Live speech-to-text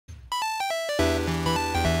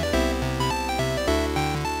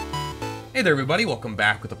Hey there everybody, welcome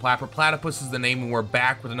back with the Plat. Purplatypus is the name, and we're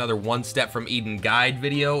back with another One Step from Eden guide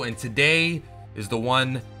video, and today is the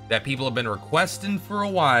one that people have been requesting for a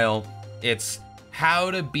while. It's how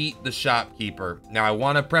to beat the shopkeeper. Now I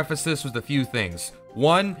want to preface this with a few things.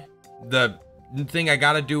 One, the thing I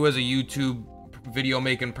gotta do as a YouTube video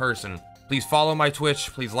making person, please follow my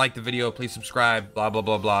Twitch, please like the video, please subscribe, blah blah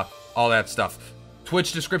blah blah, all that stuff.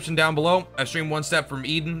 Twitch description down below. I stream One Step from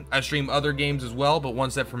Eden. I stream other games as well, but One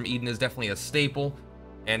Step from Eden is definitely a staple.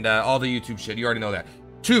 And all the YouTube shit, you already know that.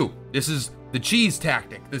 Two, this is the cheese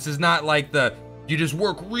tactic. This is not like the, you just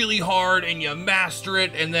work really hard and you master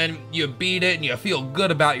it and then you beat it and you feel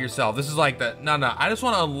good about yourself. This is like the, no, I just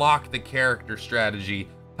want to unlock the character strategy.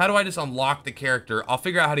 How do I just unlock the character? I'll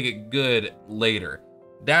figure out how to get good later.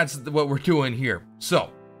 That's what we're doing here.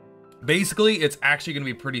 So, basically, it's actually going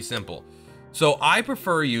to be pretty simple. So I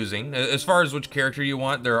prefer using, as far as which character you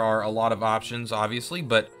want, there are a lot of options, obviously,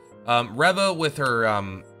 but Reva with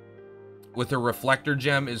her reflector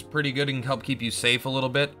gem is pretty good and can help keep you safe a little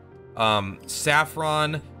bit.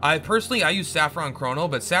 Saffron, I use Saffron Chrono,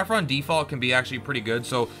 but Saffron default can be actually pretty good.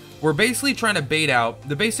 So we're basically trying to bait out,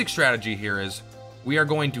 the basic strategy here is we are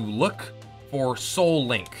going to look for Soul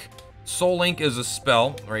Link. Soul Link is a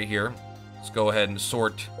spell right here. Let's go ahead and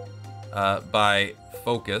sort by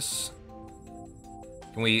focus.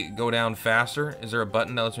 Can we go down faster? Is there a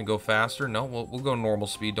button that lets me go faster? No, we'll go normal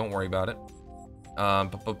speed. Don't worry about it.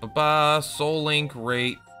 Soul Link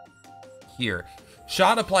right here.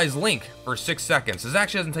 Shot applies Link for 6 seconds. This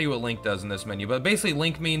actually doesn't tell you what Link does in this menu, but basically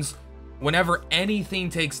Link means whenever anything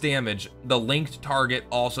takes damage, the linked target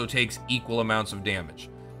also takes equal amounts of damage.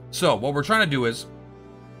 So what we're trying to do is,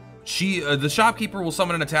 the shopkeeper will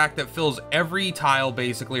summon an attack that fills every tile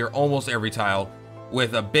basically, or almost every tile,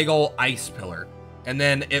 with a big ol' ice pillar. And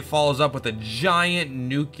then it follows up with a giant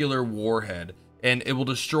nuclear warhead, and it will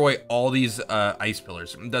destroy all these ice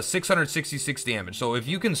pillars. Does 666 damage. So if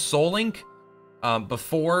you can Soul Link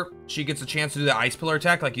before she gets a chance to do the ice pillar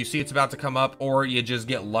attack, like you see it's about to come up, or you just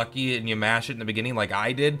get lucky and you mash it in the beginning like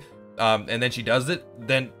I did, and then she does it,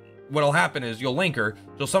 then what'll happen is you'll link her,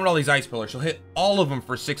 she'll summon all these ice pillars, she'll hit all of them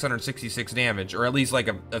for 666 damage, or at least like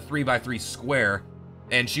a 3x3 square,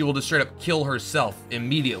 and she will just straight up kill herself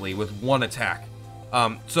immediately with one attack.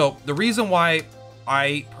 So the reason why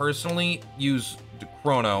I personally use the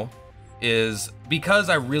Chrono is because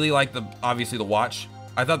I really like obviously the watch.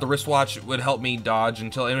 I thought the wristwatch would help me dodge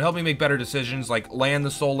it would help me make better decisions, like land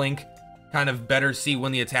the Soul Link, kind of better see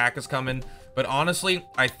when the attack is coming. But honestly,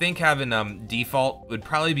 I think having default would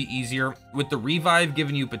probably be easier, with the revive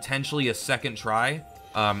giving you potentially a second try.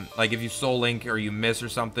 Like if you Soul Link or you miss or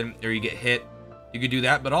something, or you get hit, you could do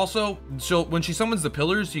that. But also, so when she summons the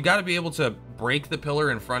pillars, you got to be able to break the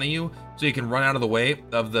pillar in front of you so you can run out of the way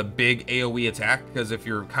of the big AoE attack, because if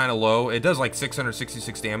you're kind of low, it does like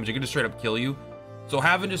 666 damage. It can just straight up kill you. So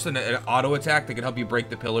having just an auto attack that can help you break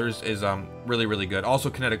the pillars is really, really good. Also,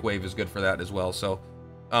 Kinetic Wave is good for that as well. So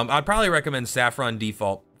I'd probably recommend Saffron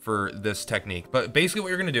default for this technique. But basically what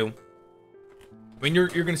you're going to do, I mean, you're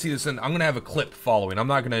going to see this, and I'm going to have a clip following. I'm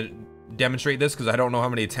not going to demonstrate this because I don't know how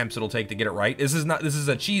many attempts it'll take to get it right. This is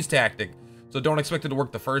a cheese tactic, so don't expect it to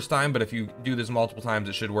work the first time, but if you do this multiple times,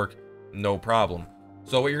 it should work no problem.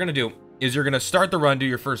 So what you're gonna do is you're gonna start the run, do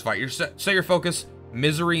your first fight. Set your focus,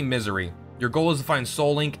 Misery. Your goal is to find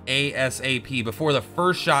Soul Link ASAP before the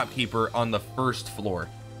first shopkeeper on the first floor.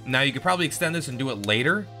 Now you could probably extend this and do it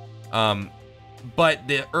later, but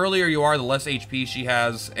the earlier you are, the less HP she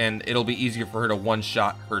has, and it'll be easier for her to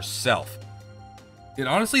one-shot herself. And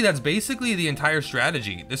honestly, that's basically the entire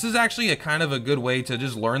strategy. This is actually a kind of a good way to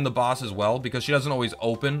just learn the boss as well, because she doesn't always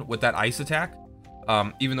open with that ice attack,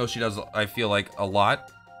 even though she does, I feel like, a lot.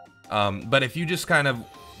 But if you just kind of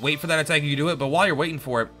wait for that attack, you can do it. But while you're waiting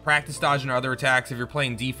for it, practice dodging her other attacks. If you're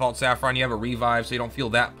playing default Saffron, you have a revive, so you don't feel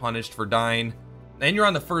that punished for dying. And you're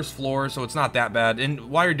on the first floor, so it's not that bad. And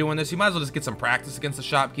while you're doing this, you might as well just get some practice against the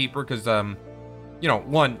shopkeeper, because, you know,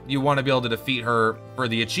 one, you want to be able to defeat her for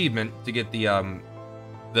the achievement to get the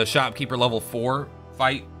shopkeeper level 4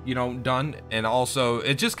 fight, you know, done. And also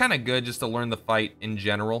it's just kind of good just to learn the fight in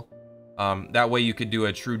general. That way you could do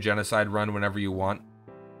a true genocide run whenever you want.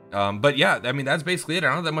 But yeah, I mean, that's basically it. I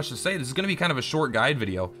don't have that much to say. This is going to be kind of a short guide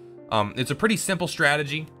video. It's a pretty simple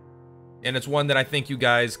strategy, and it's one that I think you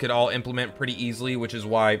guys could all implement pretty easily, which is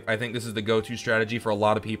why I think this is the go-to strategy for a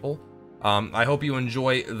lot of people. I hope you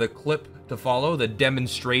enjoy the clip to follow, the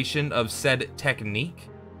demonstration of said technique.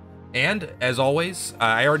 And as always,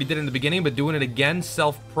 I already did it in the beginning, but doing it again,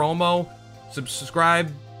 self-promo,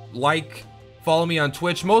 subscribe, like, Follow me on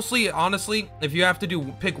Twitch. Mostly, honestly, if you have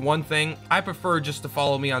to pick one thing, I prefer just to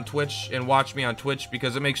follow me on Twitch and watch me on Twitch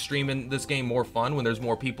because it makes streaming this game more fun when there's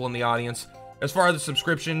more people in the audience. As far as the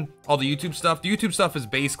subscription, all the YouTube stuff is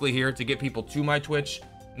basically here to get people to my Twitch.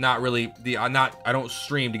 Not really I don't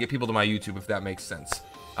stream to get people to my YouTube, if that makes sense.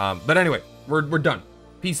 But anyway, we're done.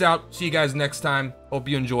 Peace out. See you guys next time. Hope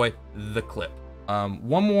you enjoy the clip.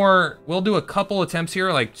 One more, we'll do a couple attempts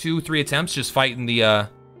here, like 2-3 attempts, just fighting the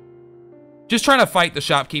just trying to fight the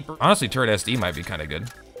shopkeeper. Honestly, turret SD might be kind of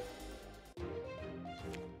good.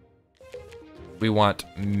 We want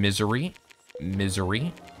misery.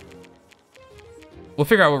 Misery. We'll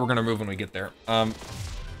figure out what we're gonna move when we get there.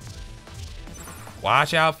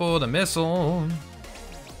 Watch out for the missile.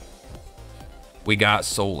 We got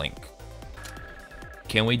Soul Link.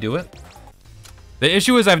 Can we do it? The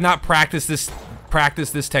issue is I've not practiced this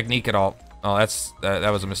technique at all. Oh,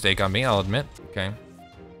 that was a mistake on me, I'll admit. Okay.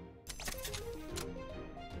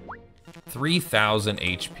 3,000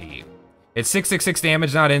 HP. It's 666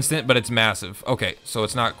 damage, not instant, but it's massive. Okay, so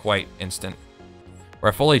it's not quite instant. We're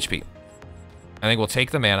at full HP. I think we'll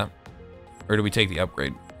take the mana. Or do we take the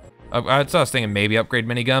upgrade? I was thinking maybe upgrade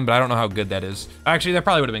minigun, but I don't know how good that is. Actually, that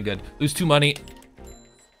probably would have been good. Lose 2 money.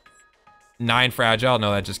 9 fragile.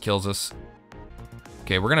 No, that just kills us.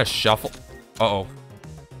 Okay, we're gonna shuffle. Uh-oh.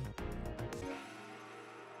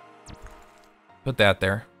 Put that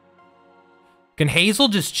there. Can Hazel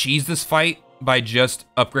just cheese this fight by just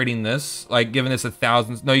upgrading this? Like, giving this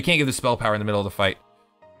 1,000... No, you can't give the spell power in the middle of the fight.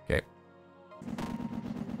 Okay.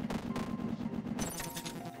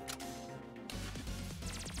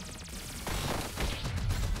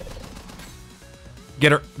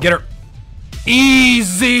 Get her. Get her.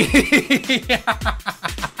 Easy!